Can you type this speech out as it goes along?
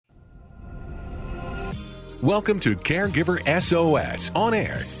Welcome to Caregiver SOS On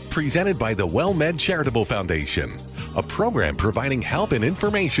Air, presented by the WellMed Charitable Foundation, a program providing help and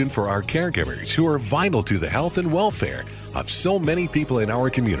information for our caregivers who are vital to the health and welfare of so many people in our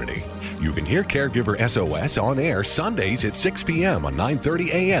community. You can hear Caregiver SOS on air Sundays at 6 p.m. on 9:30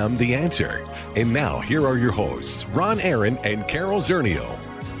 a.m. The Answer. And now, here are your hosts, Ron Aaron and Carol Zernial.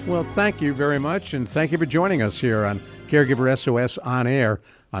 Well, thank you very much, and thank you for joining us here on Caregiver SOS On Air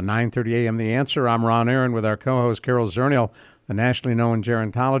on 9:30 a.m. The Answer. I'm Ron Aaron with our co-host Carol Zernial, a nationally known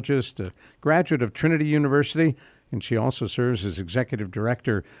gerontologist, a graduate of Trinity University, and she also serves as executive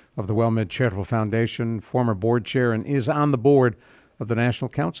director of the WellMed Charitable Foundation, former board chair, and is on the board of the National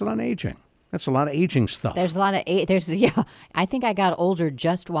Council on Aging. That's a lot of aging stuff. There's a lot of I think I got older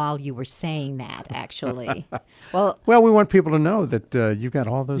just while you were saying that. Actually, well, we want people to know that you've got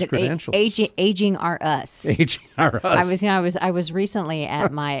all those credentials. Aging are us. Aging are us. I was recently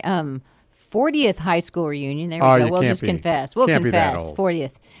at my 40th high school reunion. There we go. We'll just confess. We'll confess.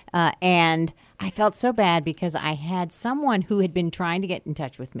 40th, and I felt so bad because I had someone who had been trying to get in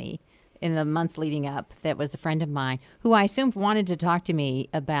touch with me in the months leading up. That was a friend of mine who I assumed wanted to talk to me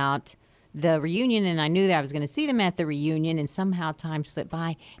about the reunion, and I knew that I was going to see them at the reunion, and somehow time slipped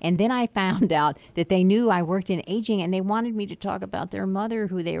by. And then I found out that they knew I worked in aging, and they wanted me to talk about their mother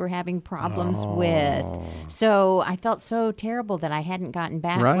who they were having problems with. So I felt so terrible that I hadn't gotten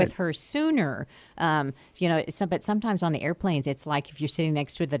back with her sooner. But sometimes on the airplanes, it's like if you're sitting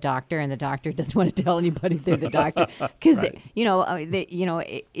next to the doctor and the doctor doesn't want to tell anybody they're the doctor because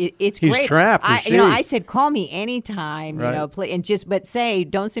it's He's great. Trapped. I said, call me anytime. Right. But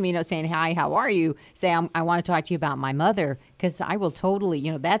don't send me a note saying, hi, how are you? Say, I want to talk to you about my mother, because I will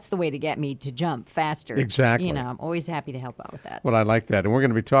totally, that's the way to get me to jump faster. Exactly. I'm always happy to help out with that. Well, I like that. And we're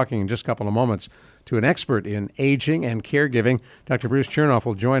going to be talking in just a couple of moments to an expert in aging and caregiving. Dr. Bruce Chernoff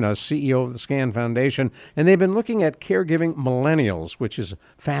will join us, CEO of the SCAN Foundation. And they've been looking at caregiving millennials, which is a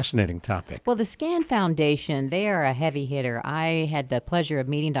fascinating topic. Well, the SCAN Foundation, they are a heavy hitter. I had the pleasure of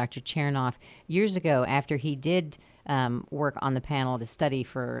meeting Dr. Chernoff years ago after he did work on the panel to study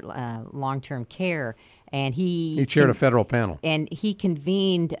for long-term care. And he chaired a federal panel. And he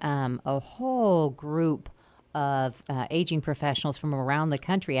convened a whole group of aging professionals from around the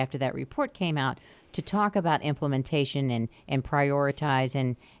country after that report came out to talk about implementation and prioritize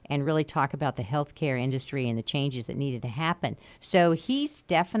and really talk about the healthcare industry and the changes that needed to happen. So he's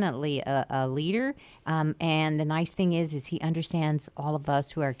definitely a leader. And the nice thing is he understands all of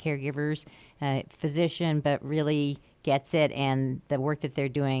us who are caregivers, physician, but really gets it, and the work that they're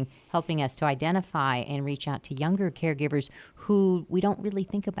doing, helping us to identify and reach out to younger caregivers who we don't really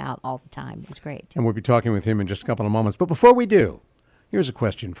think about all the time. It's great. And we'll be talking with him in just a couple of moments. But before we do, here's a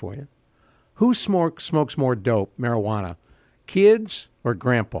question for you. Who smokes more dope, marijuana, kids or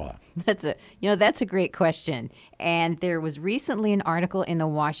grandpa? That's a great question. And there was recently an article in the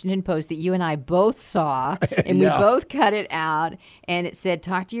Washington Post that you and I both saw, and we both cut it out. And it said,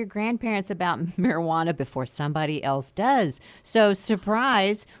 talk to your grandparents about marijuana before somebody else does. So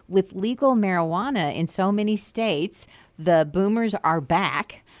surprise, with legal marijuana in so many states, the boomers are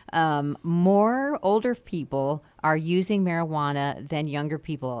back. More older people are using marijuana than younger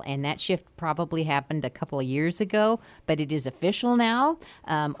people, and that shift probably happened a couple of years ago, but it is official now.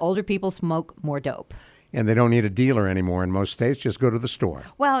 Older people smoke more dope. And they don't need a dealer anymore in most states. Just go to the store.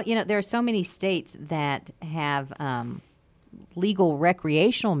 Well, there are so many states that have legal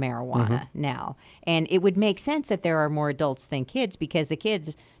recreational marijuana now. And it would make sense that there are more adults than kids, because the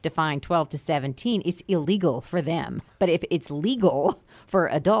kids define 12 to 17. It's illegal for them. But if it's legal for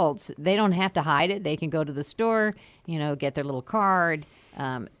adults, they don't have to hide it. They can go to the store, get their little card,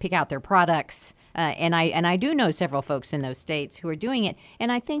 pick out their products. And I do know several folks in those states who are doing it.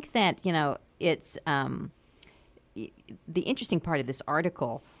 And I think that, it's the interesting part of this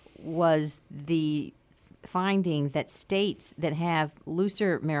article was the finding that states that have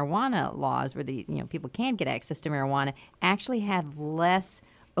looser marijuana laws, where people can get access to marijuana, actually have less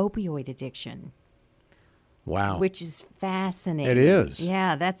opioid addiction. Wow. Which is fascinating. It is.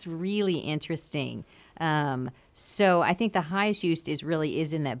 Yeah, that's really interesting. So I think the highest use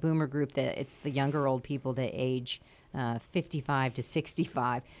is in that boomer group, that it's the younger old people that age 55 to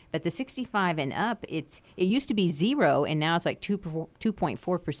 65. But the 65 and up, it used to be 0, and now it's like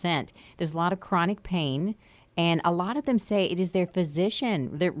 2.4%. There's a lot of chronic pain, and a lot of them say it is their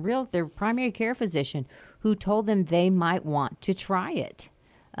physician, their primary care physician, who told them they might want to try it.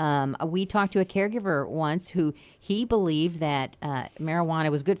 We talked to a caregiver once who he believed that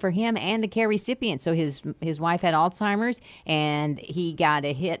marijuana was good for him and the care recipient. So his wife had Alzheimer's, and he got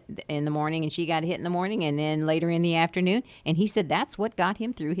a hit in the morning and she got a hit in the morning and then later in the afternoon. And he said that's what got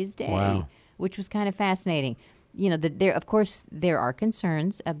him through his day. Wow. which was kind of fascinating. Of course, there are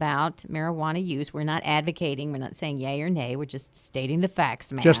concerns about marijuana use. We're not advocating. We're not saying yay or nay. We're just stating the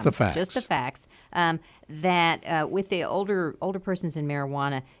facts, ma'am. Just the facts. Just the facts. That with the older persons in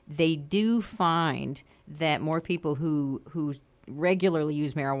marijuana, they do find that more people who regularly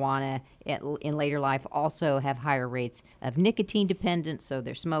use marijuana in later life also have higher rates of nicotine dependence, so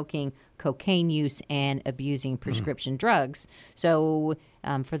they're smoking, cocaine use, and abusing prescription drugs. So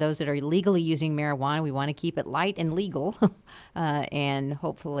for those that are legally using marijuana, we want to keep it light and legal and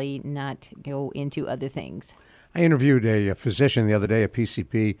hopefully not go into other things. I interviewed a physician the other day, a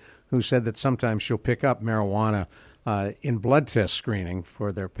PCP, who said that sometimes she'll pick up marijuana in blood test screening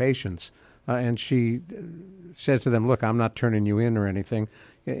for their patients. And she says to them, look, I'm not turning you in or anything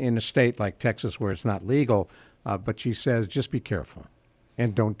in a state like Texas where it's not legal. But she says, just be careful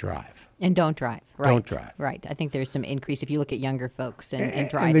and don't drive. And don't drive. Right. Don't drive. Right. I think there's some increase if you look at younger folks and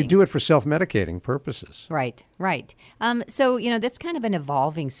driving. And they do it for self-medicating purposes. Right. So, that's kind of an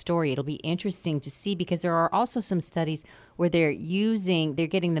evolving story. It'll be interesting to see because there are also some studies where they're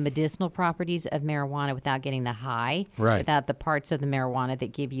getting the medicinal properties of marijuana without getting the high, right, without the parts of the marijuana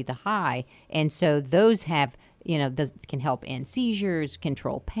that give you the high. And so those have those can help end seizures,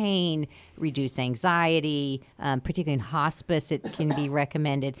 control pain, reduce anxiety, particularly in hospice, it can be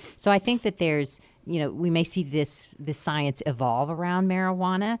recommended. So I think that there's, we may see this science evolve around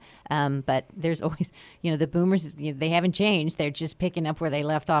marijuana, but there's always, the boomers, they haven't changed. They're just picking up where they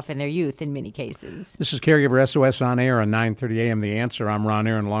left off in their youth in many cases. This is Caregiver SOS on air on 9:30 a.m. The Answer. I'm Ron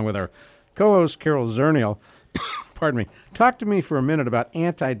Aaron, along with our co-host, Carol Zernial. Pardon me. Talk to me for a minute about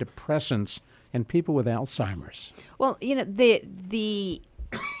antidepressants and people with Alzheimer's. Well, the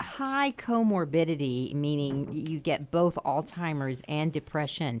high comorbidity, meaning you get both Alzheimer's and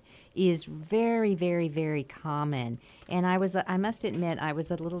depression, is very, very, very common. And I must admit, I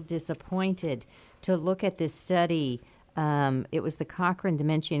was a little disappointed to look at this study. It was the Cochrane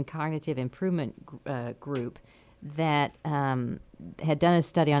Dementia and Cognitive Improvement Group that had done a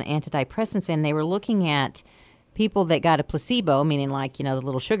study on antidepressants, and they were looking at people that got a placebo, meaning like, the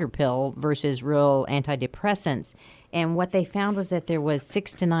little sugar pill versus real antidepressants. And what they found was that there was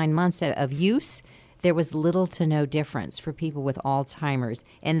 6 to 9 months of use. There was little to no difference for people with Alzheimer's.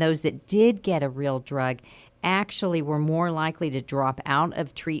 And those that did get a real drug actually were more likely to drop out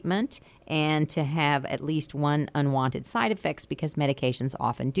of treatment and to have at least one unwanted side effects because medications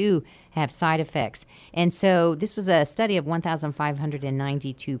often do have side effects. And so this was a study of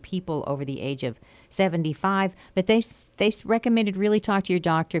 1,592 people over the age of 75, but they recommended really talk to your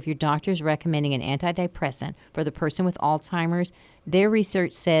doctor. If your doctor is recommending an antidepressant for the person with Alzheimer's, their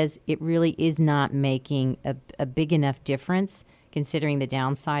research says it really is not making a big enough difference considering the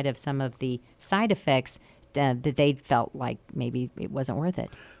downside of some of the side effects that they felt like maybe it wasn't worth it.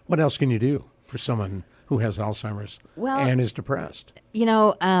 What else can you do for someone who has Alzheimer's and is depressed?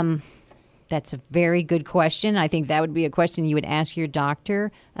 That's a very good question. I think that would be a question you would ask your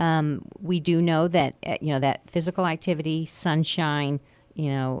doctor. We do know that, that physical activity, sunshine,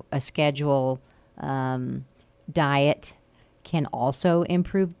 a schedule, diet can also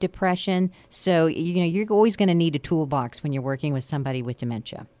improve depression. So, you're always going to need a toolbox when you're working with somebody with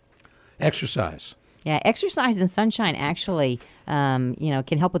dementia. Exercise. Yeah, exercise and sunshine actually,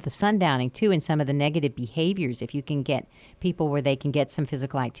 can help with the sundowning too and some of the negative behaviors. If you can get people where they can get some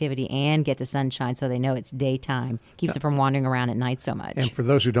physical activity and get the sunshine so they know it's daytime, keeps them from wandering around at night so much. And for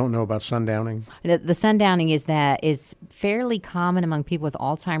those who don't know about sundowning? The sundowning is fairly common among people with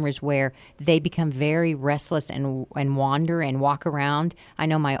Alzheimer's where they become very restless and wander and walk around. I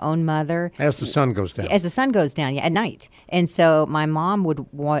know my own mother. As the sun goes down. As the sun goes down, yeah, at night. And so my mom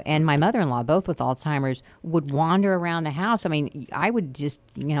and my mother-in-law, both with Alzheimer's, would wander around the house. I mean, I would just,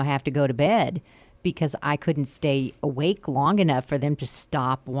 have to go to bed because I couldn't stay awake long enough for them to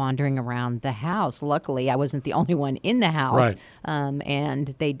stop wandering around the house. Luckily, I wasn't the only one in the house. Right.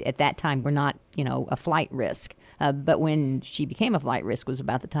 And they, at that time, were not, a flight risk. But when she became a flight risk was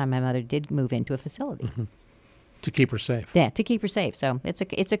about the time my mother did move into a facility. Mm-hmm. To keep her safe. Yeah, to keep her safe. So it's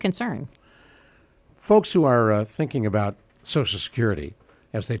a concern. Folks who are thinking about Social Security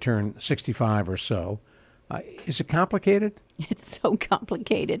as they turn 65 or so, is it complicated? It's so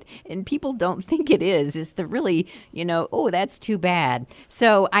complicated, and people don't think it is. It's the really, that's too bad.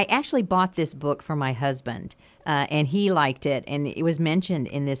 So I actually bought this book for my husband, and he liked it, and it was mentioned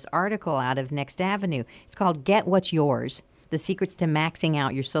in this article out of Next Avenue. It's called Get What's Yours, The Secrets to Maxing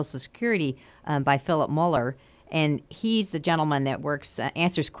Out Your Social Security by Philip Muller. And he's the gentleman that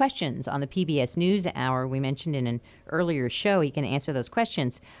answers questions on the PBS NewsHour. We mentioned in an earlier show, he can answer those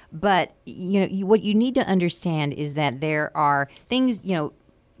questions. But, what you need to understand is that there are things,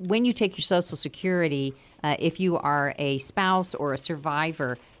 when you take your Social Security, if you are a spouse or a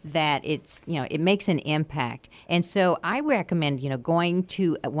survivor, that it makes an impact. And so I recommend, going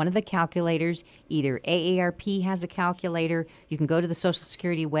to one of the calculators. Either AARP has a calculator. You can go to the Social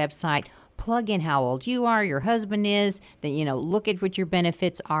Security website, plug in how old you are, your husband is, then, look at what your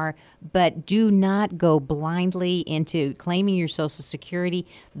benefits are, but do not go blindly into claiming your Social Security.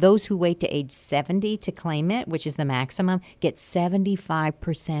 Those who wait to age 70 to claim it, which is the maximum, get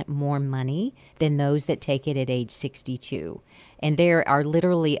 75% more money than those that take it at age 62. And there are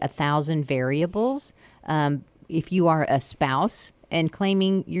literally 1,000 variables. If you are a spouse and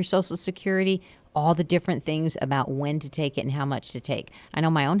claiming your Social Security, all the different things about when to take it and how much to take. I know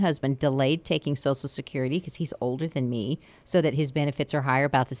my own husband delayed taking Social Security because he's older than me, so that his benefits are higher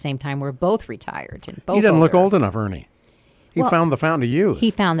about the same time we're both retired. And both he doesn't look old enough, Ernie. He found the fountain of youth.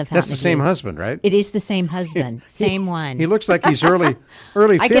 He found the fountain of youth. That's the same husband, right? It is the same husband. Same one. He looks like he's early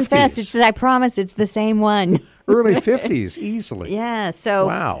 50s. I confess, I promise it's the same one. Early 50s, easily. Yeah. So,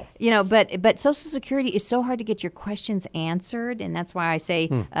 wow. But Social Security is so hard to get your questions answered, and that's why I say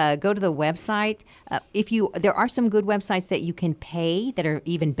go to the website. There are some good websites that you can pay that are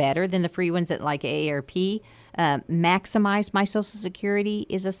even better than the free ones that like AARP. Maximize My Social Security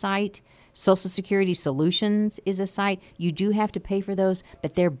is a site. Social Security Solutions is a site. You do have to pay for those,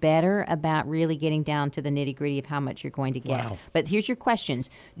 but they're better about really getting down to the nitty-gritty of how much you're going to get. Wow. But here's your questions.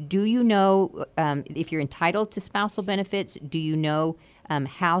 Do you know if you're entitled to spousal benefits? Do you know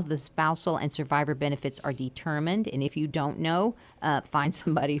how the spousal and survivor benefits are determined? And if you don't know, find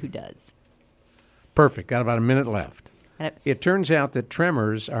somebody who does. Perfect. Got about a minute left. It turns out that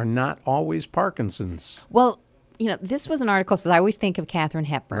tremors are not always Parkinson's. Well, this was an article, so I always think of Katharine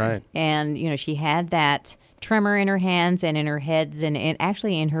Hepburn. Right. And, she had that tremor in her hands and in her heads and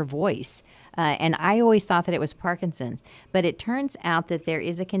actually in her voice. And I always thought that it was Parkinson's. But it turns out that there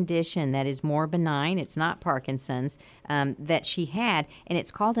is a condition that is more benign. It's not Parkinson's, that she had, and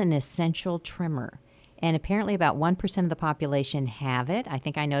it's called an essential tremor. And apparently about 1% of the population have it. I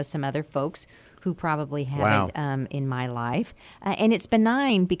think I know some other folks who probably have it in my life. And it's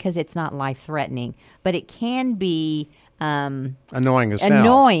benign because it's not life-threatening. But it can be annoying as hell.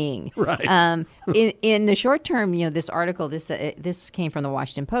 Annoying. Right. In the short term, this article, this came from the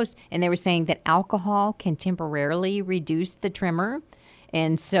Washington Post, and they were saying that alcohol can temporarily reduce the tremor.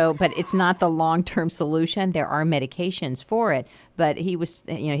 And so, but it's not the long-term solution. There are medications for it. But he was,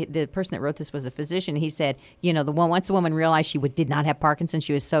 the person that wrote this was a physician. He said, once the woman realized she did not have Parkinson's,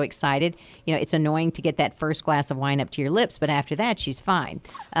 she was so excited. It's annoying to get that first glass of wine up to your lips, but after that, she's fine.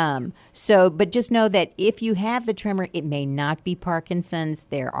 But just know that if you have the tremor, it may not be Parkinson's.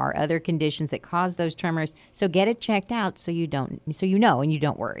 There are other conditions that cause those tremors. So get it checked out so you know and you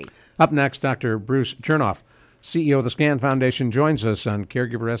don't worry. Up next, Dr. Bruce Chernoff, CEO of the SCAN Foundation, joins us on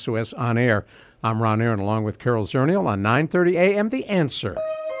Caregiver SOS On Air. I'm Ron Aaron, along with Carol Zernial on 9:30 a.m. The Answer.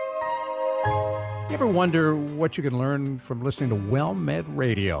 You ever wonder what you can learn from listening to WellMed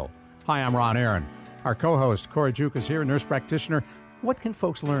Radio? Hi, I'm Ron Aaron. Our co-host, Cora Juke, is here, nurse practitioner. What can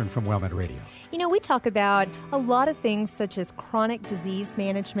folks learn from WellMed Radio? We talk about a lot of things such as chronic disease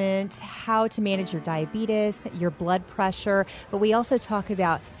management, how to manage your diabetes, your blood pressure, but we also talk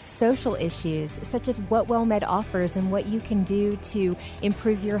about social issues such as what WellMed offers and what you can do to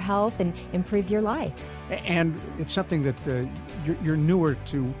improve your health and improve your life. And it's something that you're newer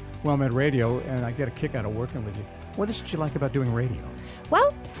to WellMed Radio, and I get a kick out of working with you. What is it you like about doing radio?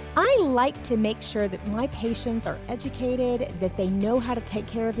 Well, I like to make sure that my patients are educated, that they know how to take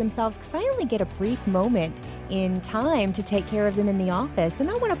care of themselves, because I only get a brief moment in time to take care of them in the office, and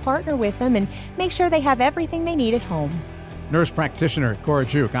I want to partner with them and make sure they have everything they need at home. Nurse practitioner Cora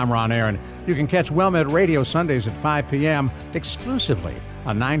Juke, I'm Ron Aaron. You can catch WellMed Radio Sundays at 5 p.m. exclusively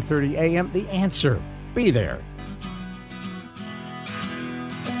on 9:30 a.m. The Answer. Be there.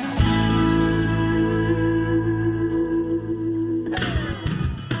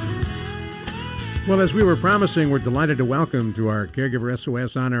 Well, as we were promising, we're delighted to welcome to our Caregiver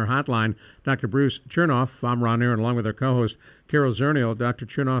SOS On Air hotline Dr. Bruce Chernoff. I'm Ron Aaron, along with our co-host Carol Zernial. Dr.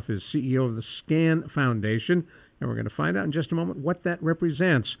 Chernoff is CEO of the SCAN Foundation, and we're going to find out in just a moment what that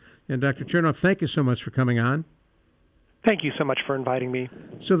represents. And Dr. Chernoff, thank you so much for coming on. Thank you so much for inviting me.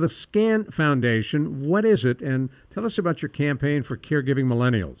 So the SCAN Foundation, what is it? And tell us about your campaign for caregiving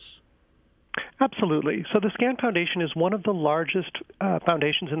millennials. Absolutely. So the SCAN Foundation is one of the largest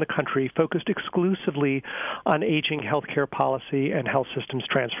foundations in the country focused exclusively on aging healthcare policy and health systems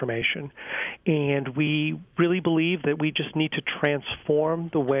transformation. And we really believe that we just need to transform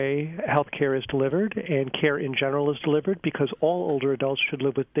the way healthcare is delivered and care in general is delivered, because all older adults should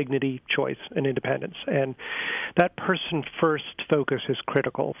live with dignity, choice, and independence. And that person-first focus is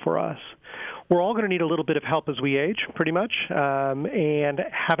critical for us. We're all going to need a little bit of help as we age, pretty much, and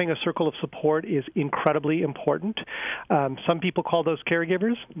having a circle of support is incredibly important. Some people call those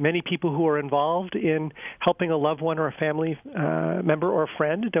caregivers. Many people who are involved in helping a loved one or a family member or a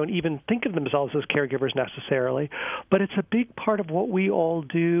friend don't even think of themselves as caregivers necessarily, but it's a big part of what we all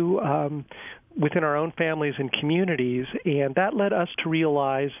do within our own families and communities, and that led us to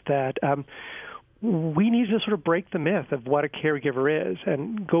realize that we need to sort of break the myth of what a caregiver is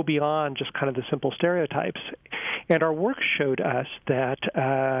and go beyond just kind of the simple stereotypes. And our work showed us that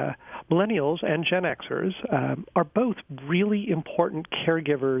millennials and Gen Xers are both really important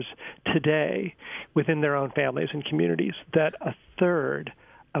caregivers today within their own families and communities, that a third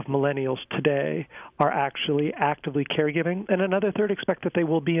of millennials today are actually actively caregiving, and another third expect that they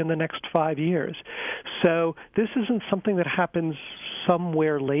will be in the next 5 years. So this isn't something that happens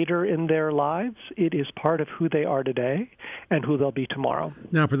somewhere later in their lives. It is part of who they are today and who they'll be tomorrow.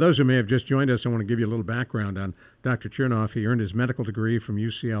 Now, for those who may have just joined us, I want to give you a little background on Dr. Chernoff. He earned his medical degree from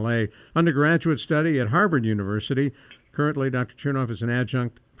UCLA, undergraduate study at Harvard University. Currently, Dr. Chernoff is an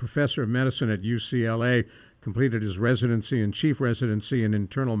adjunct professor of medicine at UCLA, completed his residency and chief residency in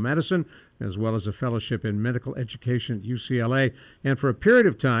internal medicine, as well as a fellowship in medical education at UCLA. And for a period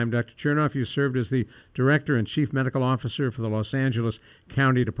of time, Dr. Chernoff, you served as the director and chief medical officer for the Los Angeles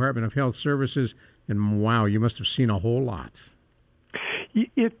County Department of Health Services. And wow, you must have seen a whole lot.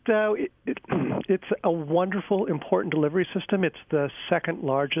 It's a wonderful, important delivery system. It's the second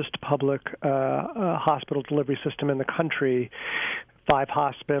largest public hospital delivery system in the country. 5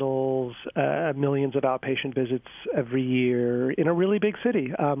 hospitals, millions of outpatient visits every year in a really big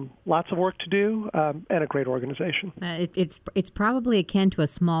city. Lots of work to do, and a great organization. It's probably akin to a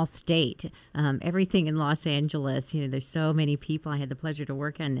small state. Everything in Los Angeles, there's so many people. I had the pleasure to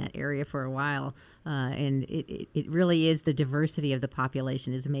work in that area for a while, and it really is, the diversity of the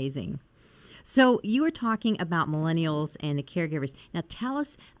population is amazing. So you were talking about millennials and the caregivers. Now tell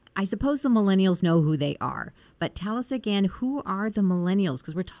us, I suppose the millennials know who they are, but tell us again, who are the millennials?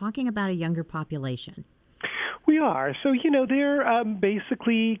 Because we're talking about a younger population. We are. So, they're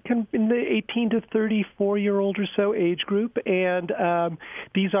basically in the 18 to 34-year-old or so age group, and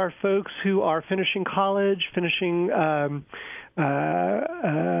these are folks who are finishing college,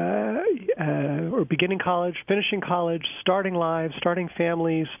 or beginning college, finishing college, starting lives, starting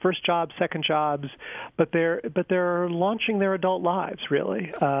families, first jobs, second jobs, but they're launching their adult lives,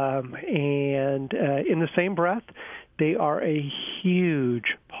 really. And in the same breath, they are a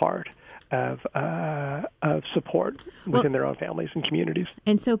huge part of support within their own families and communities.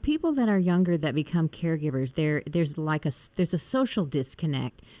 And so people that are younger that become caregivers, there's a social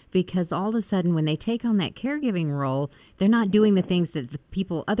disconnect, because all of a sudden when they take on that caregiving role, they're not doing the things that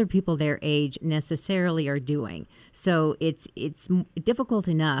other people their age necessarily are doing. So it's difficult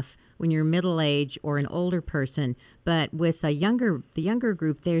enough when you're middle age or an older person, but with the younger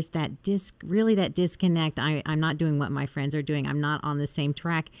group, there's that disconnect. I'm not doing what my friends are doing. I'm not on the same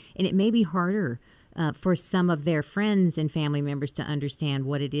track, and it may be harder for some of their friends and family members to understand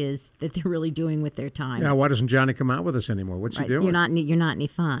what it is that they're really doing with their time. Yeah, why doesn't Johnny come out with us anymore? What's he doing? You're not any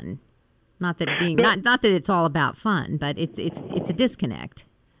fun. Not that it's all about fun, but it's a disconnect.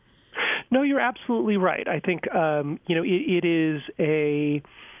 No, you're absolutely right. I think it is a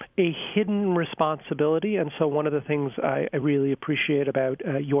hidden responsibility, and so one of the things I really appreciate about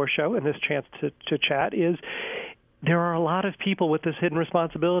your show and this chance to chat is there are a lot of people with this hidden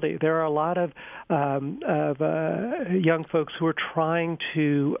responsibility. There are a lot of young folks who are trying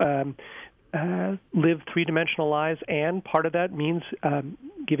to live three-dimensional lives, and part of that means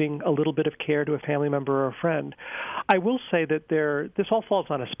giving a little bit of care to a family member or a friend. I will say that this all falls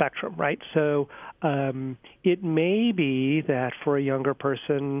on a spectrum, right? So it may be that for a younger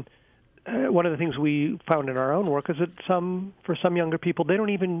person, one of the things we found in our own work is that for some younger people, they don't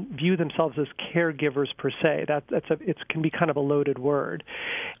even view themselves as caregivers per se. It can be kind of a loaded word,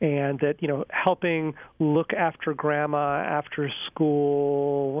 and that helping look after grandma after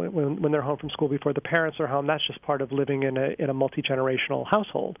school when they're home from school before the parents are home, that's just part of living in a multi-generational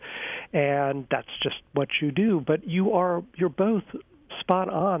household, and that's just what you do. But you're both spot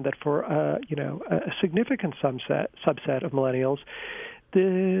on that for a significant subset of millennials,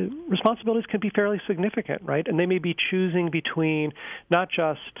 the responsibilities can be fairly significant, right? And they may be choosing between not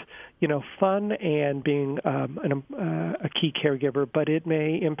just, fun and being a key caregiver, but it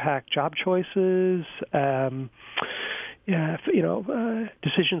may impact job choices,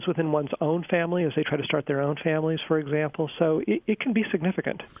 decisions within one's own family as they try to start their own families, for example. So it can be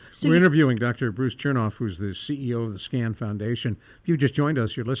significant. We're interviewing Dr. Bruce Chernoff, who's the CEO of the SCAN Foundation. If you've just joined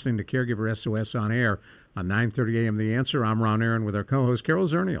us, you're listening to Caregiver SOS on air on 9:30 a.m. The Answer. I'm Ron Aaron with our co-host, Carol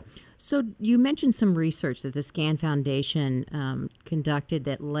Zernial. So you mentioned some research that the SCAN Foundation conducted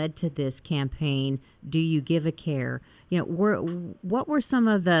that led to this campaign, Do You Give a Care? What were some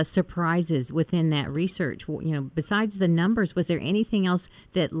of the surprises within that research? Besides the numbers, was there anything else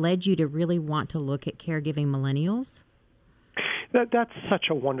that led you to really want to look at caregiving millennials? That's such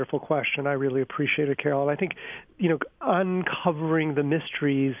a wonderful question. I really appreciate it, Carol. And I think, uncovering the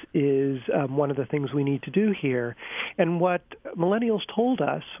mysteries is one of the things we need to do here. And what millennials told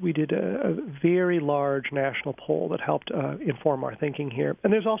us, we did a very large national poll that helped inform our thinking here.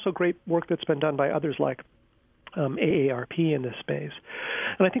 And there's also great work that's been done by others like AARP in this space.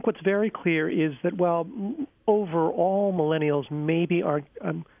 And I think what's very clear is that, overall, millennials maybe aren't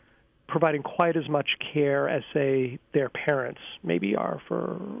providing quite as much care as, say, their parents maybe are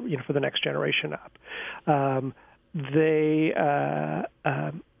for the next generation up. They are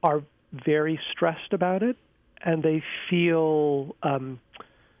very stressed about it, and they feel kind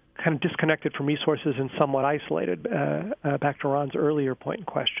of disconnected from resources and somewhat isolated, back to Ron's earlier point in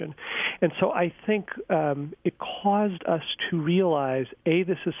question. And so I think it caused us to realize, A,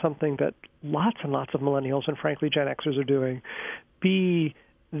 this is something that lots and lots of millennials and, frankly, Gen Xers are doing. B,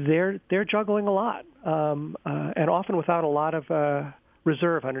 they're juggling a lot, and often without a lot of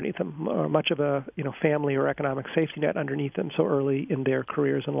reserve underneath them, or much of a family or economic safety net underneath them so early in their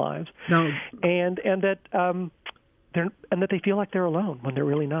careers and lives. Now, and that they feel like they're alone when they're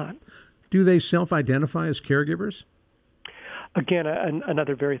really not. Do they self-identify as caregivers? Again,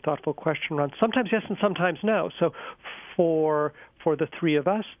 another very thoughtful question, Ron. Sometimes yes and sometimes no. So for the three of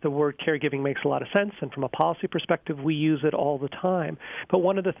us, the word caregiving makes a lot of sense, and from a policy perspective, we use it all the time. But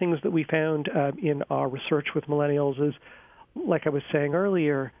one of the things that we found in our research with millennials is, like I was saying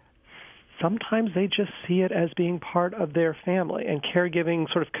earlier, sometimes they just see it as being part of their family, and caregiving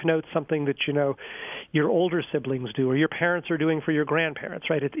sort of connotes something that your older siblings do or your parents are doing for your grandparents,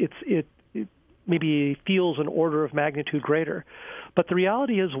 right? It maybe feels an order of magnitude greater. But the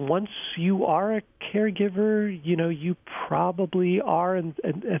reality is, once you are a caregiver, you probably are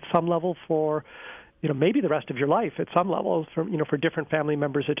at some level for, maybe the rest of your life at some level for different family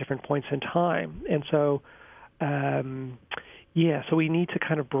members at different points in time. And so, so we need to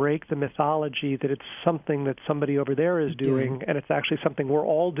kind of break the mythology that it's something that somebody over there is doing, and it's actually something we're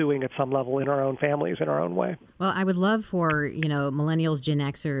all doing at some level in our own families, in our own way. Well, I would love for, millennials, Gen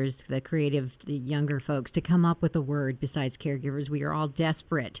Xers, the creative, the younger folks to come up with a word besides caregivers. We are all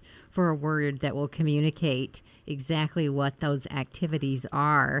desperate for a word that will communicate exactly what those activities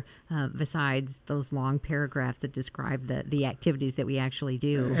are, besides those long paragraphs that describe the activities that we actually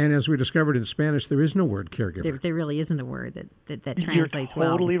do. And as we discovered in Spanish, there is no word caregiver. There really isn't a word that translates well.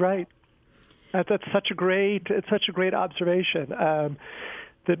 You're totally right. That's such a great observation.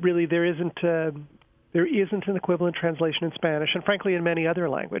 That really there isn't an equivalent translation in Spanish, and frankly in many other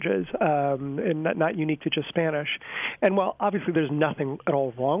languages, and not unique to just Spanish. And while obviously there's nothing at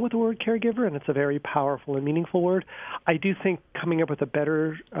all wrong with the word caregiver, and it's a very powerful and meaningful word, I do think coming up with a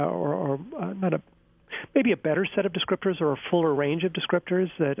better maybe a better set of descriptors or a fuller range of descriptors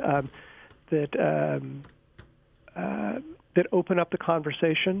that open up the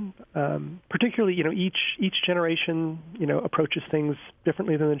conversation. Particularly, each generation, approaches things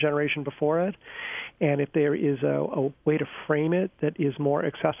differently than the generation before it. And if there is a way to frame it that is more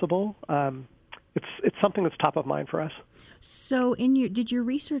accessible, it's something that's top of mind for us. So did your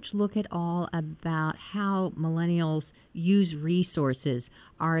research look at all about how millennials use resources?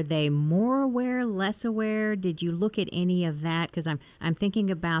 Are they more aware, less aware? Did you look at any of that? Because I'm thinking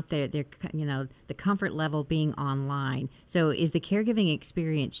about their the comfort level being online. So is the caregiving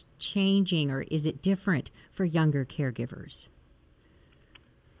experience changing, or is it different for younger caregivers?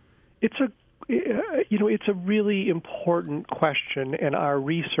 It's a really important question, and our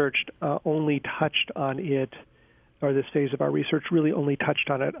research only touched on it, or this phase of our research really only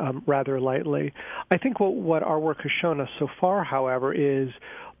touched on it rather lightly. I think what our work has shown us so far, however, is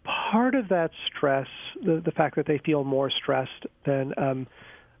part of that stress, the fact that they feel more stressed than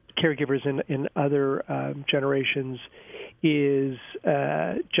caregivers in other generations, is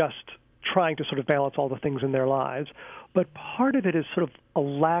just trying to sort of balance all the things in their lives. But part of it is sort of a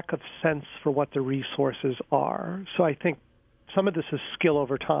lack of sense for what the resources are. So I think some of this is skill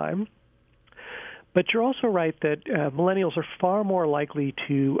over time. But you're also right that millennials are far more likely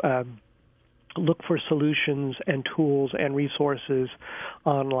to look for solutions and tools and resources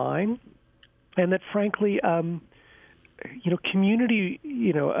online, and that frankly, community,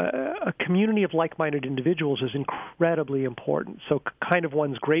 a community of like-minded individuals is incredibly important. So kind of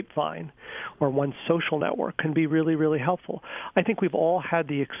one's grapevine or one's social network can be really, really helpful. I think we've all had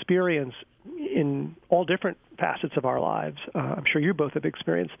the experience in all different facets of our lives. I'm sure you both have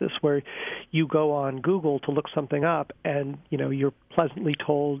experienced this, where you go on Google to look something up and, you're pleasantly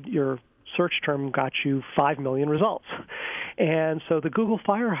told your search term got you 5 million results. And so the Google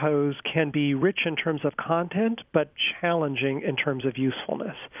fire hose can be rich in terms of content, but challenging in terms of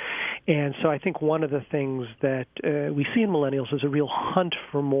usefulness. And so I think one of the things that we see in millennials is a real hunt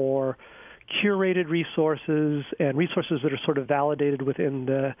for more curated resources and resources that are sort of validated within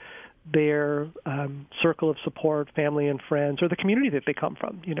their circle of support, family and friends, or the community that they come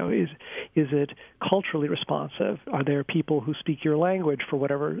from. Is it culturally responsive? Are there people who speak your language for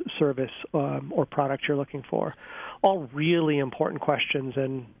whatever service or product you're looking for? All really important questions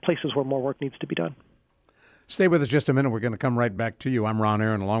and places where more work needs to be done. Stay with us just a minute. We're going to come right back to you. I'm Ron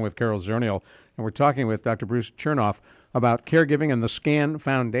Aaron, along with Carol Zernial, and we're talking with Dr. Bruce Chernoff about caregiving and the SCAN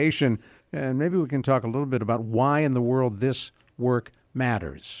Foundation, and maybe we can talk a little bit about why in the world this work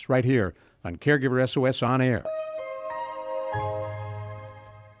matters, right here on Caregiver SOS On Air.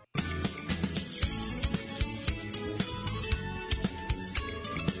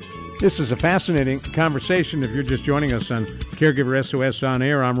 This is a fascinating conversation. If you're just joining us on Caregiver SOS On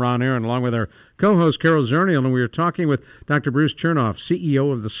Air, I'm Ron Aaron, along with our co-host Carol Zernial, and we are talking with Dr. Bruce Chernoff,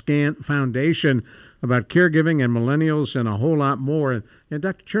 CEO of the SCAN Foundation, about caregiving and millennials and a whole lot more. And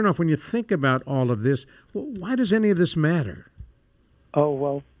Dr. Chernoff, when you think about all of this, why does any of this matter? Oh,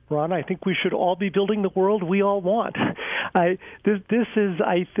 well, Ron, I think we should all be building the world we all want. This is,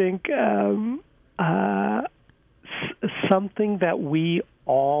 I think, something that we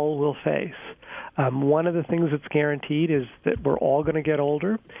all will face. One of the things that's guaranteed is that we're all going to get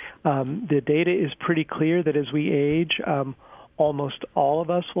older. The data is pretty clear that as we age, almost all of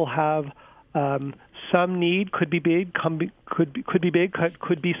us will have some need, could be big, could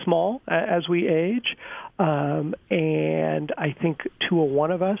be small as we age. And I think to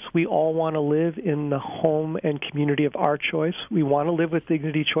one of us, we all want to live in the home and community of our choice. We want to live with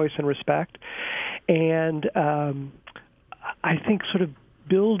dignity, choice, and respect. And I think sort of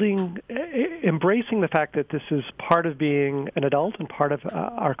embracing the fact that this is part of being an adult and part of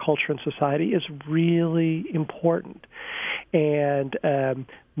our culture and society is really important. And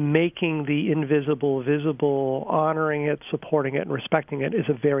making the invisible visible, honoring it, supporting it, and respecting it is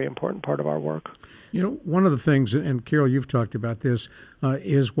a very important part of our work. One of the things, and Carol, you've talked about this,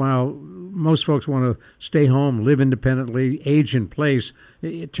 is while most folks want to stay home, live independently, age in place,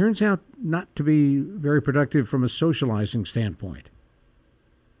 it turns out not to be very productive from a socializing standpoint.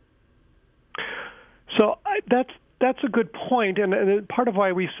 So that's a good point, and part of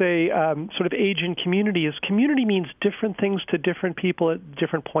why we say sort of age in community is community means different things to different people at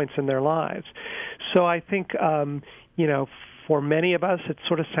different points in their lives. So I think for many of us, it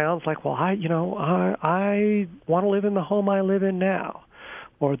sort of sounds like, well, I want to live in the home I live in now,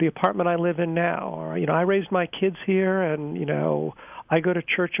 or the apartment I live in now, or I raised my kids here, and I go to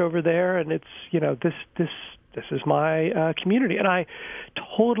church over there, and it's this is my community. And I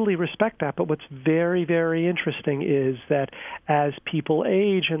totally respect that. But what's very, very interesting is that as people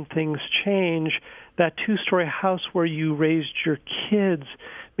age and things change, that two-story house where you raised your kids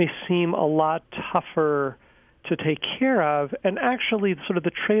may seem a lot tougher to take care of. And actually, sort of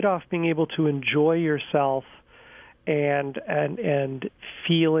the trade-off being able to enjoy yourself and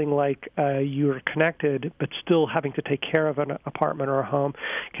feeling like you're connected, but still having to take care of an apartment or a home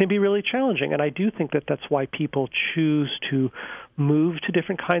can be really challenging. And I do think that that's why people choose to move to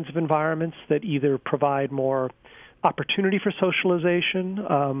different kinds of environments that either provide more opportunity for socialization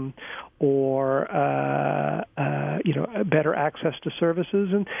or better access to services.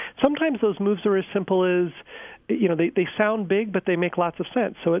 And sometimes those moves are as simple as they sound big, but they make lots of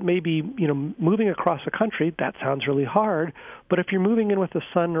sense. So it may be, moving across a country, that sounds really hard. But if you're moving in with a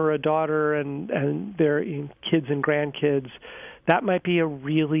son or a daughter and their kids and grandkids, that might be a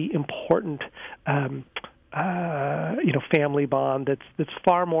really important, family bond that's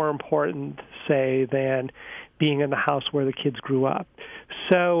far more important, say, than being in the house where the kids grew up.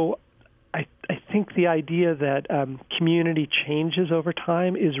 So I think the idea that community changes over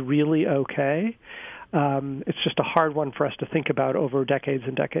time is really okay. it's just a hard one for us to think about over decades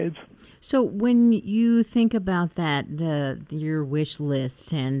and decades. So when you think about that, your wish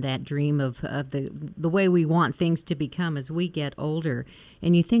list and that dream of the way we want things to become as we get older,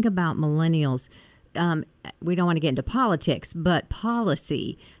 and you think about millennials, we don't want to get into politics, but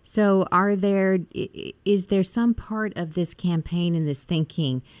policy. So is there some part of this campaign and this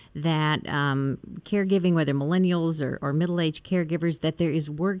thinking that caregiving, whether millennials or middle-aged caregivers, that there is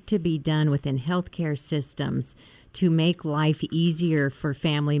work to be done within healthcare systems to make life easier for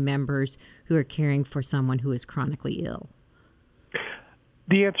family members who are caring for someone who is chronically ill?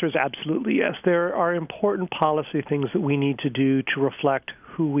 The answer is absolutely yes. There are important policy things that we need to do to reflect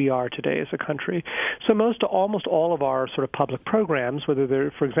who we are today as a country. So almost all of our sort of public programs, whether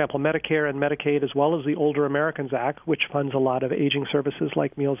they're, for example, Medicare and Medicaid, as well as the Older Americans Act, which funds a lot of aging services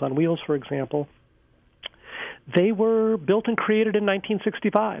like Meals on Wheels, for example, they were built and created in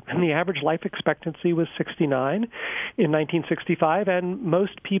 1965, and the average life expectancy was 69 in 1965, and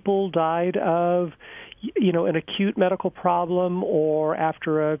most people died of an acute medical problem or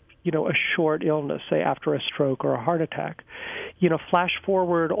after a short illness, say after a stroke or a heart attack. Flash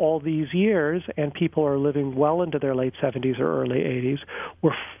forward all these years, and people are living well into their late 70s or early 80s.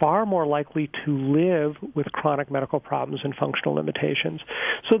 We're far more likely to live with chronic medical problems and functional limitations.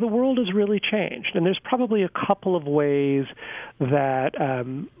 So the world has really changed, and there's probably a couple of ways that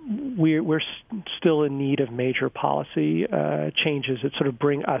we're still in need of major policy changes that sort of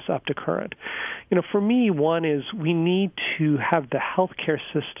bring us up to current. For me, one is we need to have the healthcare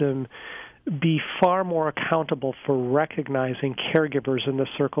system be far more accountable for recognizing caregivers in the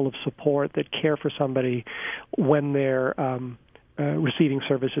circle of support that care for somebody when they're receiving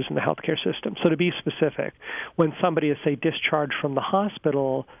services in the healthcare system. So to be specific, when somebody is, say, discharged from the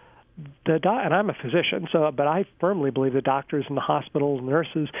hospital, and I'm a physician, but I firmly believe the doctors and the hospitals and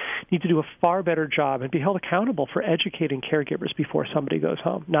nurses need to do a far better job and be held accountable for educating caregivers before somebody goes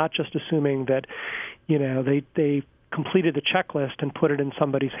home, not just assuming that, they completed the checklist and put it in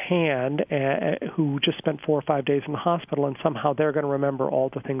somebody's hand who just spent 4 or 5 days in the hospital, and somehow they're going to remember all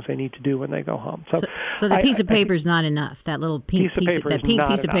the things they need to do when they go home. So the piece of paper is not enough. That little pink piece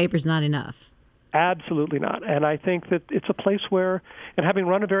of paper is not enough. Absolutely not. And I think that it's a place where, and having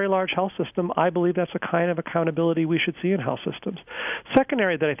run a very large health system, I believe that's a kind of accountability we should see in health systems. Second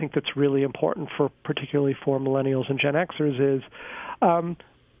area that I think that's really important particularly for millennials and Gen Xers is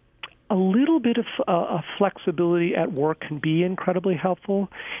a little bit of flexibility at work can be incredibly helpful,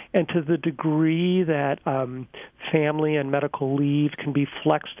 and to the degree that family and medical leave can be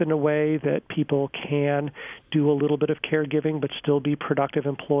flexed in a way that people can do a little bit of caregiving but still be productive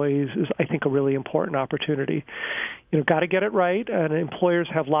employees is, I think, a really important opportunity. Got to get it right, and employers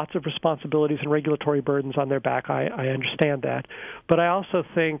have lots of responsibilities and regulatory burdens on their back. I understand that. But I also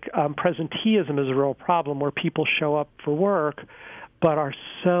think presenteeism is a real problem where people show up for work but are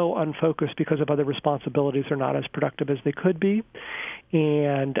so unfocused because of other responsibilities are not as productive as they could be.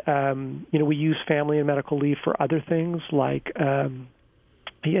 And, we use family and medical leave for other things like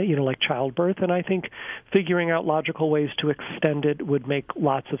childbirth, and I think figuring out logical ways to extend it would make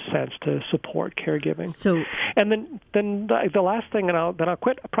lots of sense to support caregiving. And then the last thing, and I'll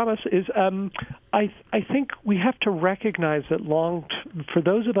quit, I promise, is I think we have to recognize that for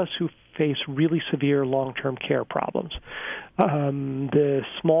those of us who face really severe long-term care problems, the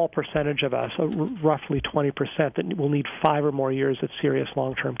small percentage of us, roughly 20%, that will need 5 or more years of serious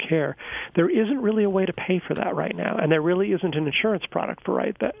long-term care, there isn't really a way to pay for that right now, and there really isn't an insurance product for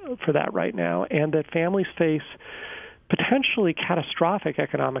that right now, and that families face potentially catastrophic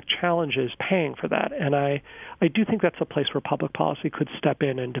economic challenges paying for that. And I do think that's a place where public policy could step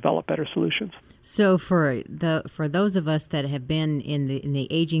in and develop better solutions. So for those of us that have been in the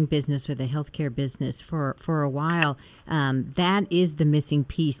aging business or the healthcare business for a while, that is the missing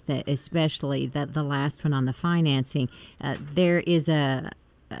piece, that especially the last one on the financing. There is a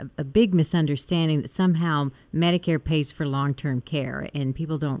big misunderstanding that somehow Medicare pays for long-term care, and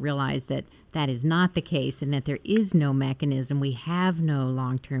people don't realize that that is not the case and that there is no mechanism. We have no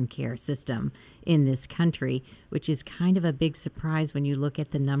long-term care system in this country, which is kind of a big surprise when you look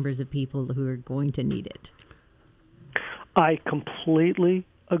at the numbers of people who are going to need it. I completely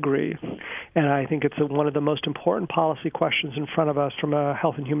agree. And I think it's one of the most important policy questions in front of us from a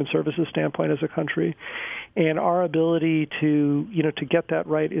health and human services standpoint as a country. And our ability to get that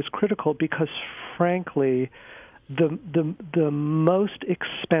right is critical because, frankly, the most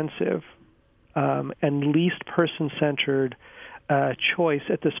expensive and least person-centered choice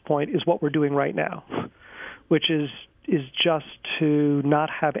at this point is what we're doing right now, which is just to not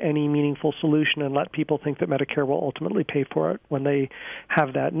have any meaningful solution and let people think that Medicare will ultimately pay for it when they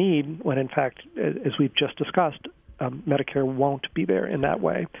have that need, when in fact, as we've just discussed, Medicare won't be there in that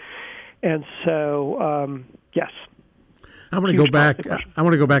way. And so, yes. I want to go back. I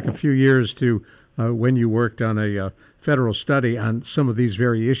want to go back a few years to when you worked on a federal study on some of these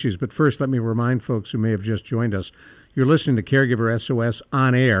very issues. But first, let me remind folks who may have just joined us, you're listening to Caregiver SOS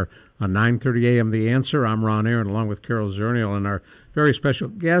on air on 9:30 a.m. The Answer. I'm Ron Aaron, along with Carol Zernial, and our very special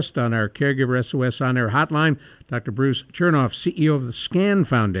guest on our Caregiver SOS on air hotline, Dr. Bruce Chernoff, CEO of the SCAN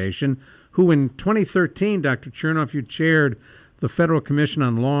Foundation, who in 2013, Dr. Chernoff, you chaired the Federal Commission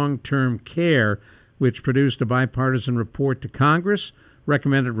on Long-Term Care, which produced a bipartisan report to Congress,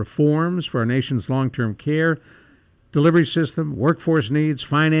 recommended reforms for our nation's long-term care delivery system, workforce needs,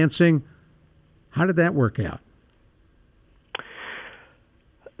 financing. How did that work out?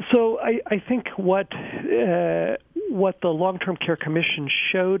 So I think what the Long-Term Care Commission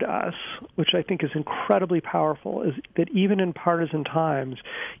showed us, which I think is incredibly powerful, is that even in partisan times,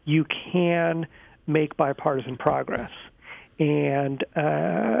 you can make bipartisan progress. And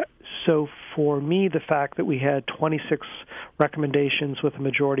so for me, the fact that we had 26 recommendations with a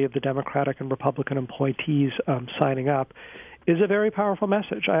majority of the Democratic and Republican appointees signing up is a very powerful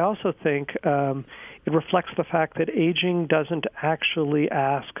message. I also think it reflects the fact that aging doesn't actually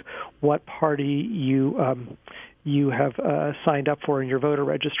ask what party you have signed up for in your voter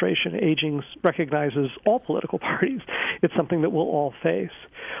registration. Aging recognizes all political parties. It's something that we'll all face.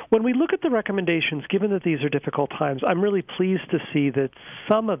 When we look at the recommendations, given that these are difficult times, I'm really pleased to see that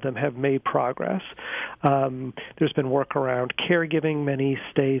some of them have made progress. There's been work around caregiving. Many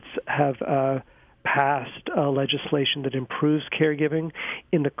states have passed legislation that improves caregiving.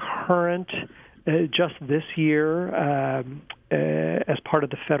 In the current, just this year, as part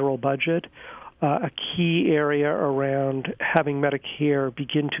of the federal budget, a key area around having Medicare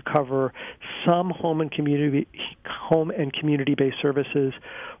begin to cover some home and community-based services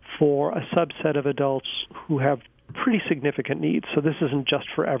for a subset of adults who have pretty significant needs. So this isn't just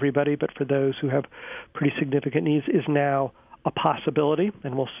for everybody, but for those who have pretty significant needs, is now a possibility,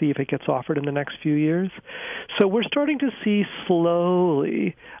 and we'll see if it gets offered in the next few years. So we're starting to see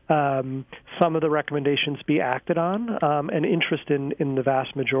slowly some of the recommendations be acted on, and interest in the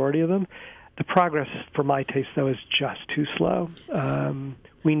vast majority of them. The progress, for my taste, though, is just too slow.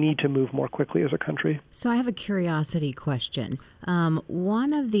 We need to move more quickly as a country. So I have a curiosity question.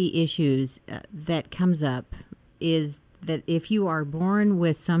 One of the issues that comes up is that if you are born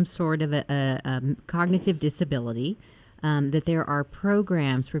with some sort of a cognitive disability, that there are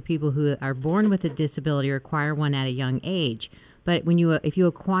programs for people who are born with a disability or acquire one at a young age. But if you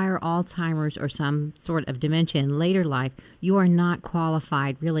acquire Alzheimer's or some sort of dementia in later life, you are not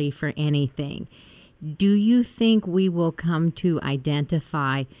qualified really for anything. Do you think we will come to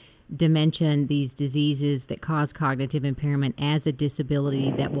identify dementia and these diseases that cause cognitive impairment as a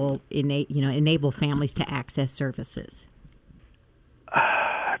disability that will enable families to access services?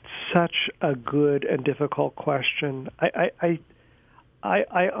 Such a good and difficult question. I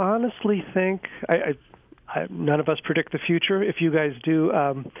honestly think none of us predict the future. If you guys do,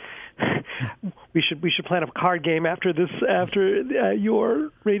 we should plan a card game after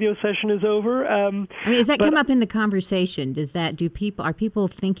your radio session is over. Does that come up in the conversation? Are people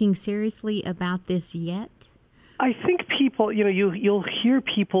thinking seriously about this yet? I think people, you'll hear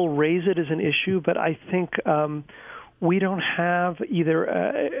people raise it as an issue, but I think we don't have either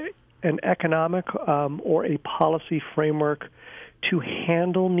an economic or a policy framework to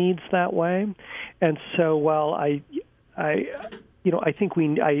handle needs that way. And so while I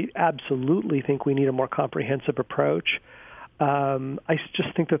absolutely think we need a more comprehensive approach, I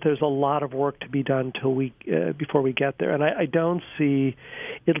just think that there's a lot of work to be done before we get there. And I don't see,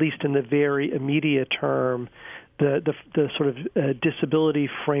 at least in the very immediate term, the sort of disability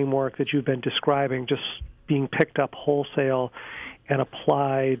framework that you've been describing just being picked up wholesale and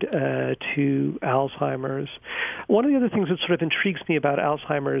applied to Alzheimer's. One of the other things that sort of intrigues me about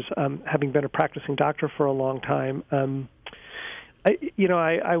Alzheimer's, having been a practicing doctor for a long time,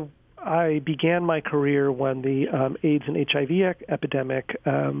 I began my career when the AIDS and HIV epidemic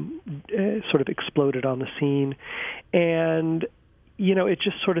sort of exploded on the scene, and it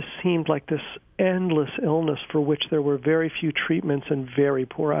just sort of seemed like this endless illness for which there were very few treatments and very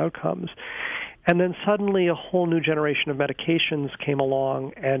poor outcomes. And then suddenly a whole new generation of medications came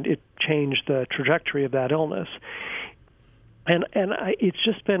along, and it changed the trajectory of that illness. And it's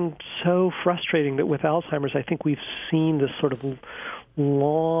just been so frustrating that with Alzheimer's, I think we've seen this sort of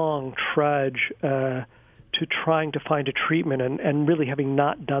long trudge to trying to find a treatment, and really having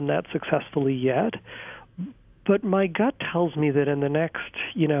not done that successfully yet. But my gut tells me that in the next,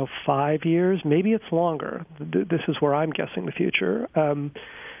 5 years, maybe it's longer, this is where I'm guessing the future,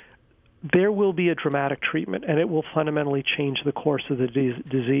 there will be a dramatic treatment, and it will fundamentally change the course of the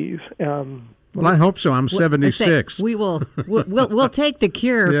disease. Well, I hope so. I'm 76. We'll take the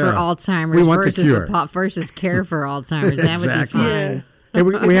cure for Alzheimer's versus care for Alzheimer's. That Exactly. would be fine. Yeah. Hey,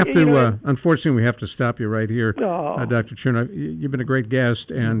 we have to, unfortunately, we have to stop you right here. Dr. Chernoff, you've been a great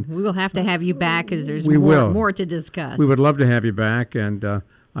guest. And we will have to have you back because there's more to discuss. We would love to have you back, and I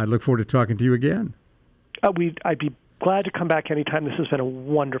look forward to talking to you again. I'd be glad to come back anytime. This has been a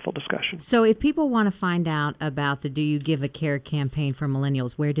wonderful discussion. So if people want to find out about the Do You Give a Care campaign for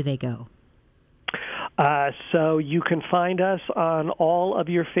millennials, where do they go? So you can find us on all of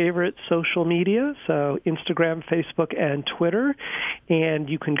your favorite social media, so Instagram, Facebook, and Twitter. And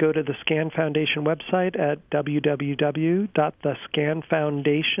you can go to the SCAN Foundation website at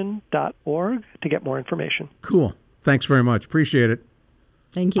www.thescanfoundation.org to get more information. Cool. Thanks very much. Appreciate it.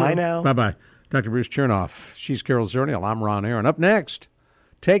 Thank you. Bye now. Bye-bye. Dr. Bruce Chernoff. She's Carol Zernial. I'm Ron Aaron. Up next,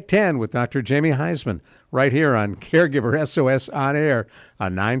 Take 10 with Dr. Jamie Heisman right here on Caregiver SOS On Air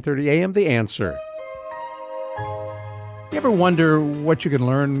on 9:30 a.m. The Answer. You ever wonder what you can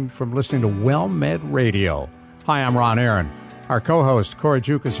learn from listening to WellMed Radio? Hi, I'm Ron Aaron. Our co-host, Cora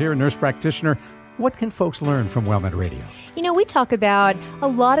Juke, is here, nurse practitioner. What can folks learn from WellMed Radio? We talk about a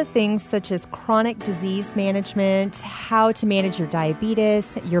lot of things such as chronic disease management, how to manage your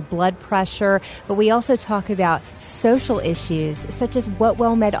diabetes, your blood pressure, but we also talk about social issues such as what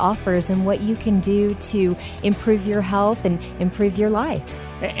WellMed offers and what you can do to improve your health and improve your life.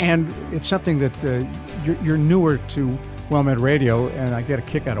 And it's something that you're newer to WellMed Radio, and I get a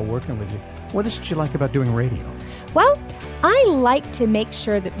kick out of working with you. What is it you like about doing radio? Well, I like to make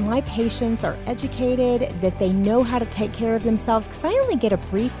sure that my patients are educated, that they know how to take care of themselves, because I only get a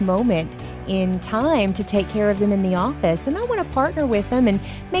brief moment in time to take care of them in the office, and I want to partner with them and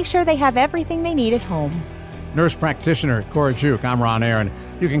make sure they have everything they need at home. Nurse practitioner Cora Juke, I'm Ron Aaron.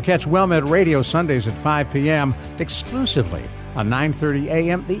 You can catch WellMed Radio Sundays at 5 p.m. exclusively on 9:30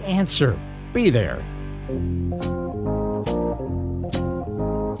 a.m. The Answer. Be there.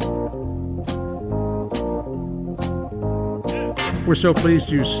 We're so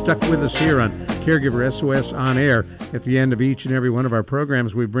pleased you stuck with us here on Caregiver SOS On Air. At the end of each and every one of our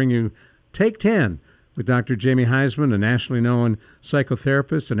programs, we bring you Take 10 with Dr. Jamie Heisman, a nationally known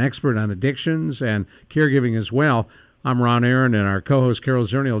psychotherapist, an expert on addictions and caregiving as well. I'm Ron Aaron, and our co-host Carol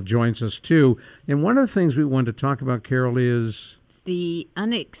Zernial joins us too. And one of the things we wanted to talk about, Carol, is the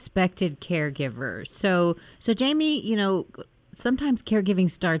unexpected caregiver. So Jamie, sometimes caregiving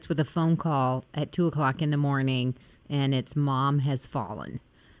starts with a phone call at 2 o'clock in the morning, and it's mom has fallen.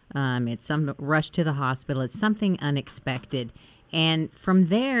 It's some rush to the hospital. It's something unexpected. And from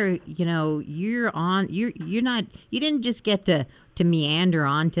there, you didn't just get to meander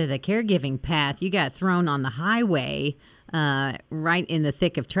onto the caregiving path. You got thrown on the highway, right in the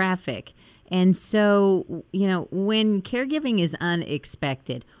thick of traffic. And so, when caregiving is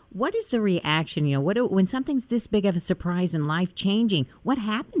unexpected, what is the reaction? When something's this big of a surprise and life-changing, what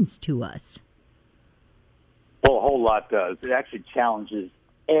happens to us? Well, a whole lot does. It actually challenges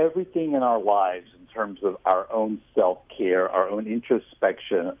everything in our lives in terms of our own self-care, our own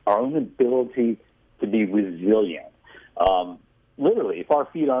introspection, our own ability to be resilient. Literally, if our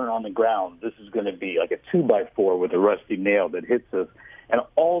feet aren't on the ground, this is going to be like a 2x4 with a rusty nail that hits us and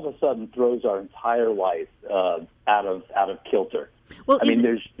all of a sudden throws our entire life out of kilter. Well, is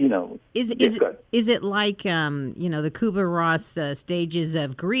it like the Kubler-Ross stages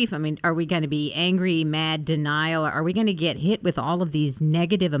of grief? I mean, are we going to be angry, mad, denial? Are we going to get hit with all of these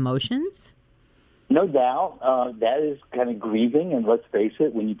negative emotions? No doubt. That is kind of grieving, and let's face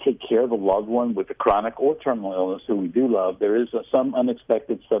it, when you take care of a loved one with a chronic or terminal illness who we do love, there is some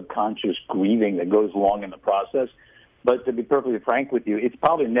unexpected subconscious grieving that goes along in the process. But to be perfectly frank with you, it's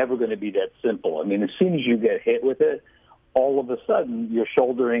probably never going to be that simple. I mean, as soon as you get hit with it, all of a sudden you're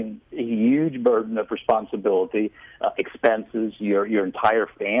shouldering a huge burden of responsibility, expenses, your entire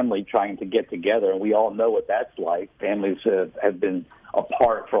family trying to get together. And we all know what that's like. Families have been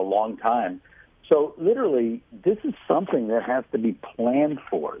apart for a long time. So literally, this is something that has to be planned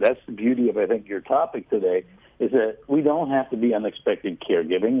for. That's the beauty of, I think, your topic today, is that we don't have to be unexpected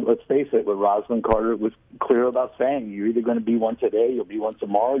caregiving. Let's face it, what Rosalind Carter was clear about saying, you're either going to be one today, you'll be one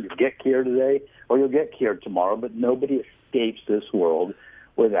tomorrow, you'll get care today, or you'll get care tomorrow, but nobody escapes this world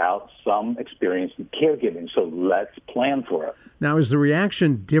without some experience in caregiving. So let's plan for it. Now, is the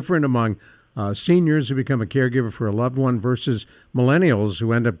reaction different among seniors who become a caregiver for a loved one versus millennials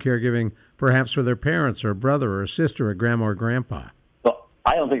who end up caregiving perhaps for their parents or a brother or a sister or grandma or grandpa? Well,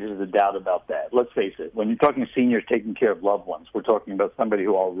 I don't think there's a doubt about that. Let's face it. When you're talking seniors taking care of loved ones, we're talking about somebody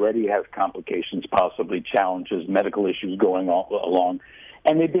who already has complications, possibly challenges, medical issues going along,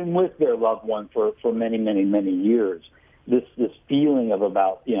 and they've been with their loved one for many, many, many years. This feeling of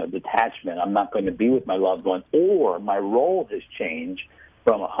detachment. I'm not going to be with my loved one, or my role has changed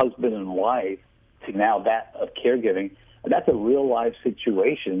from a husband and wife to now that of caregiving. And that's a real life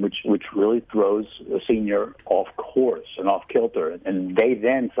situation, which really throws a senior off course and off kilter, and they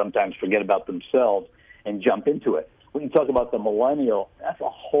then sometimes forget about themselves and jump into it. When you talk about the millennial, that's a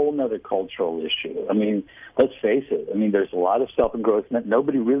whole other cultural issue. I mean, let's face it. I mean, there's a lot of self-engrossment.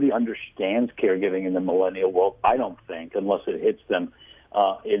 Nobody really understands caregiving in the millennial world, I don't think, unless it hits them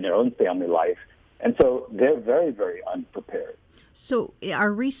in their own family life. And so they're very, very unprepared. So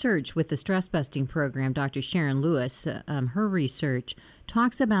our research with the Stress Busting program, Dr. Sharon Lewis, her research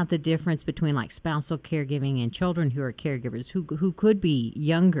talks about the difference between like spousal caregiving and children who are caregivers who could be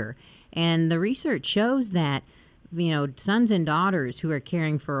younger. And the research shows that, sons and daughters who are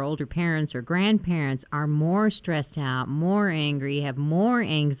caring for older parents or grandparents are more stressed out, more angry, have more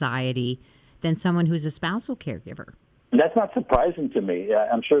anxiety than someone who's a spousal caregiver. That's not surprising to me.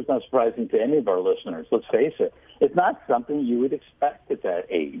 I'm sure it's not surprising to any of our listeners. Let's face it. It's not something you would expect at that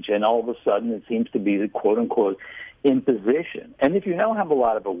age. And all of a sudden it seems to be the quote-unquote imposition. And if you now have a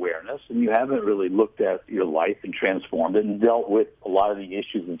lot of awareness and you haven't really looked at your life and transformed it and dealt with a lot of the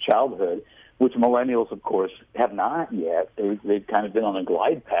issues of childhood, which millennials, of course, have not yet, they've kind of been on a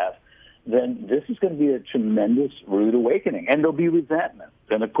glide path, then this is going to be a tremendous rude awakening. And there'll be resentment.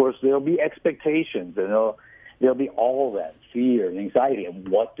 And, of course, there'll be expectations. And there'll be all that fear and anxiety. And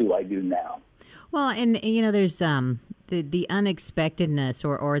what do I do now? Well, and, there's the unexpectedness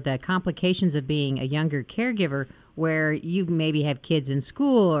or the complications of being a younger caregiver where you maybe have kids in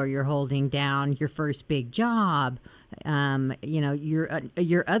school or you're holding down your first big job.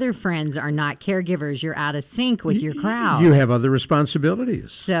 Your other friends are not caregivers. You're out of sync with your crowd. You have other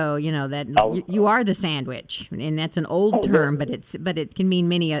responsibilities. So, you are the sandwich. And that's an old term, but it can mean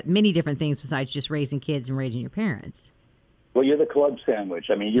many different things besides just raising kids and raising your parents. Well, you're the club sandwich.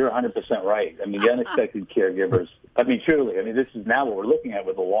 I mean, you're 100% right. I mean, the unexpected caregivers. I mean, truly. I mean, this is now what we're looking at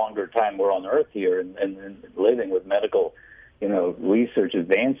with the longer time we're on Earth here and living with medical, research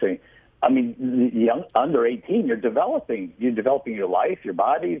advancing. I mean, under 18, you're developing your life, your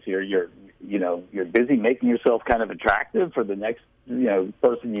bodies. You're busy making yourself kind of attractive for the next,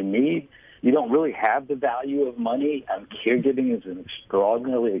 person you meet. You don't really have the value of money. Caregiving is an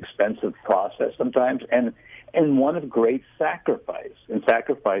extraordinarily expensive process sometimes, and one of great sacrifice. And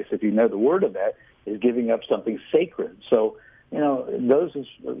sacrifice, if you know the word of that, is giving up something sacred. So, those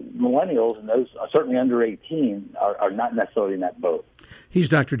millennials and those certainly under 18 are not necessarily in that boat. He's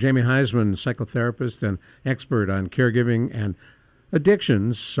Dr. Jamie Heisman, psychotherapist and expert on caregiving and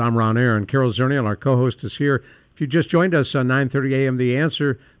addictions. I'm Ron Aaron. Carol Zernial, our co-host, is here. If you just joined us on 9:30 a.m. The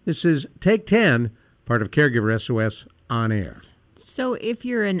Answer, this is Take 10, part of Caregiver SOS on air. So if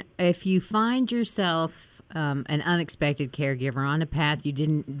you find yourself an unexpected caregiver on a path you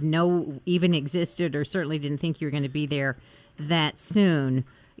didn't know even existed or certainly didn't think you were going to be there that soon,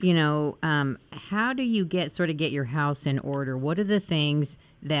 how do you get your house in order? What are the things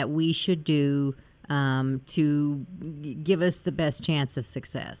that we should do to give us the best chance of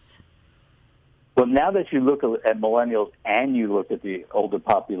success? Well, now that you look at millennials and you look at the older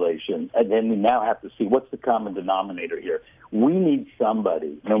population, and then we now have to see what's the common denominator here. We need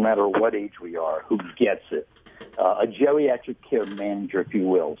somebody, no matter what age we are, who gets it. A geriatric care manager, if you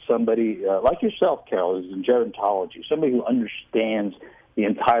will. Somebody like yourself, Carol, who's in gerontology. Somebody who understands the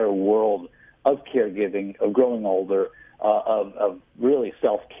entire world of caregiving, of growing older, of really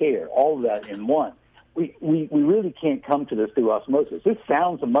self-care, all of that in one. We really can't come to this through osmosis. This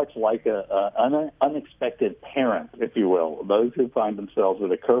sounds much like an unexpected parent, if you will, those who find themselves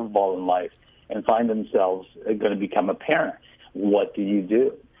with a curveball in life and find themselves going to become a parent. What do?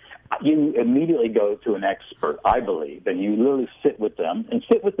 You immediately go to an expert, I believe, and you literally sit with them and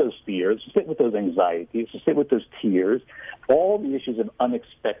sit with those fears, sit with those anxieties, sit with those tears, all the issues of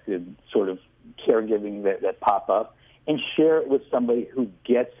unexpected sort of caregiving that pop up, and share it with somebody who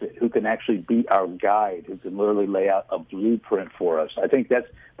gets it, who can actually be our guide, who can literally lay out a blueprint for us. I think that's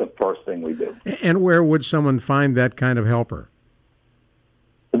the first thing we do. And where would someone find that kind of helper?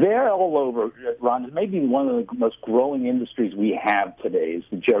 They're all over, Ron. Maybe one of the most growing industries we have today is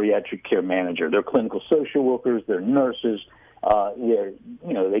the geriatric care manager. They're clinical social workers. They're nurses.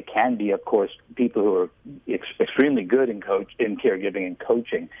 They can be, of course, people who are extremely good in caregiving and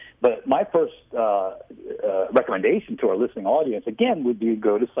coaching. But my first recommendation to our listening audience, again, would be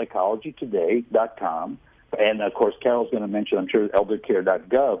go to psychologytoday.com And, of course, Carol's going to mention, I'm sure,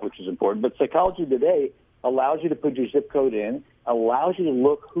 eldercare.gov, which is important. But Psychology Today allows you to put your zip code in, allows you to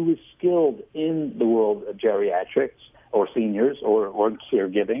look who is skilled in the world of geriatrics or seniors or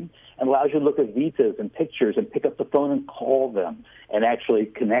caregiving, and allows you to look at visas and pictures and pick up the phone and call them and actually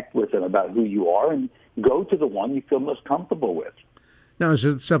connect with them about who you are and go to the one you feel most comfortable with. Now, is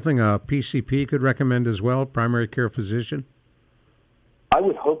it something a PCP could recommend as well, primary care physician? I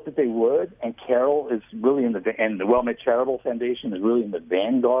would hope that they would, and Carol is really and the WellMed Charitable Foundation is really in the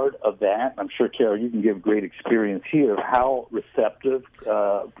vanguard of that. I'm sure, Carol, you can give great experience here of how receptive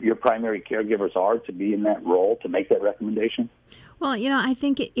your primary caregivers are to be in that role, to make that recommendation. Well, I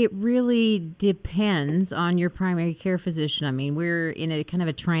think it really depends on your primary care physician. I mean, we're in a kind of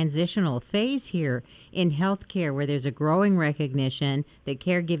a transitional phase here in healthcare where there's a growing recognition that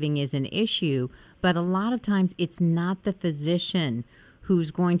caregiving is an issue, but a lot of times it's not the physician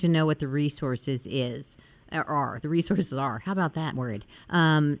who's going to know what the resources are. The resources are. How about that word?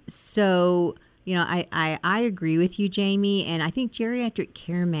 I agree with you, Jamie, and I think geriatric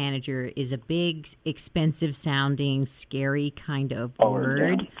care manager is a big, expensive-sounding, scary kind of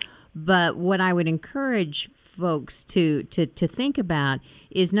word. Yeah. But what I would encourage folks to think about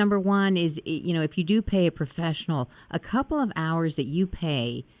is, number one, is, if you do pay a professional, a couple of hours that you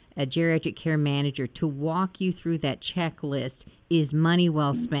pay a geriatric care manager to walk you through that checklist is money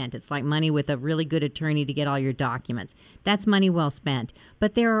well spent. It's like money with a really good attorney to get all your documents. That's money well spent.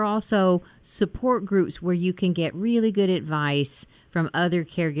 But there are also support groups where you can get really good advice from other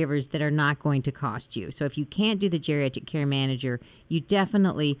caregivers that are not going to cost you. So if you can't do the geriatric care manager, you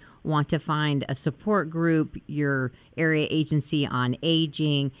definitely want to find a support group, your area agency on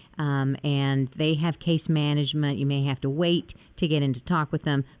aging, and they have case management. You may have to wait to get in to talk with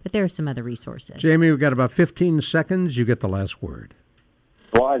them, but there are some other resources. Jamie, we've got about 15 seconds. You get the last word.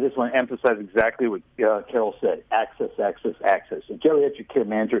 Well, I just want to emphasize exactly what Carol said. Access, access, access. A geriatric care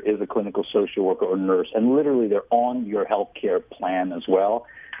manager is a clinical social worker or nurse, and literally they're on your health care plan as well.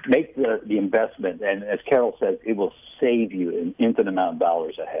 Make the investment, and as Carol says, it will save you an infinite amount of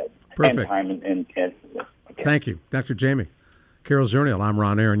dollars ahead. Perfect. And time and okay. Thank you, Dr. Jamie. Carol Zernial, I'm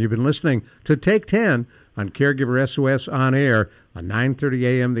Ron Aaron. You've been listening to Take 10 on Caregiver SOS On Air on 9:30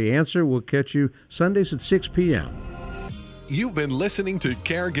 a.m. The Answer will catch you Sundays at 6 p.m. You've been listening to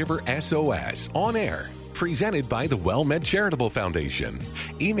Caregiver SOS On Air, presented by the WellMed Charitable Foundation.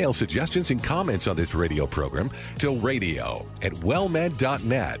 Email suggestions and comments on this radio program to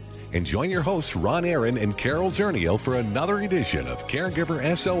radio@wellmed.net. And join your hosts Ron Aaron and Carol Zernial for another edition of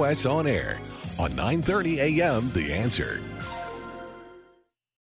Caregiver SOS On Air on 9:30 a.m. The Answer.